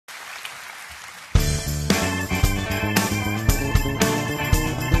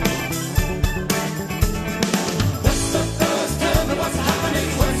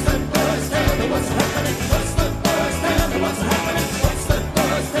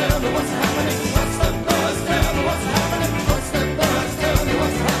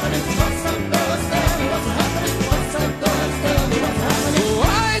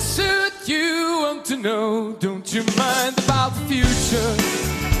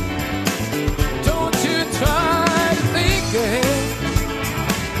look ahead.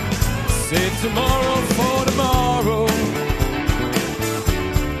 Save tomorrow for tomorrow.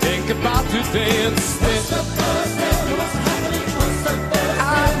 Think about today instead. What's the buzz then? What's happening? What's the buzz then? I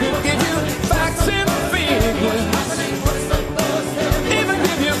could give you facts and figures. What's the buzz then? Even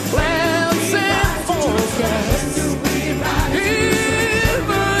give you plans and forecasts. Even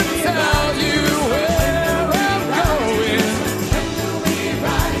tell you where I'm going. When do we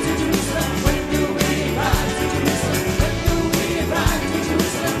ride to Jerusalem? When do we ride to Jerusalem? When do we ride to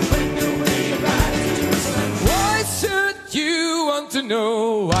Jerusalem? When do we ride to Jerusalem? Why should you want to know?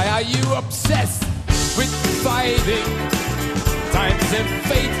 Why are you obsessed with fighting? Times and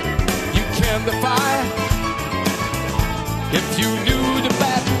fate you can't defy. If you knew the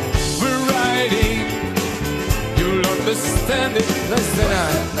battle we're riding, you'll understand it less than I.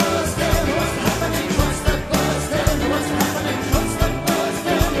 What's happening? What's the buzz then? What's happening? What's the buzz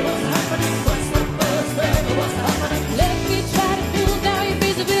then? What's happening? What's the buzz then? What's happening? Let me try to cool down your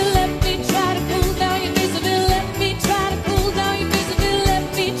face a bit. Let me try to cool down your face a bit. Let me try to cool down your face a bit. Let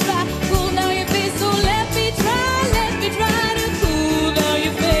me try to cool down your face. So let me try to cool down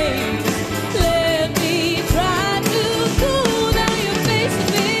your face. Let me try to cool down your face a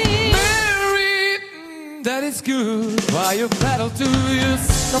bit. Mary, that is good. While you battle to your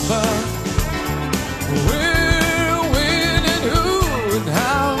supper, we're winning who and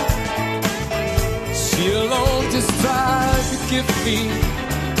how. She alone just tried to give me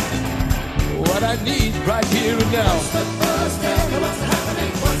what I need right here and now. What's the buzz then? What's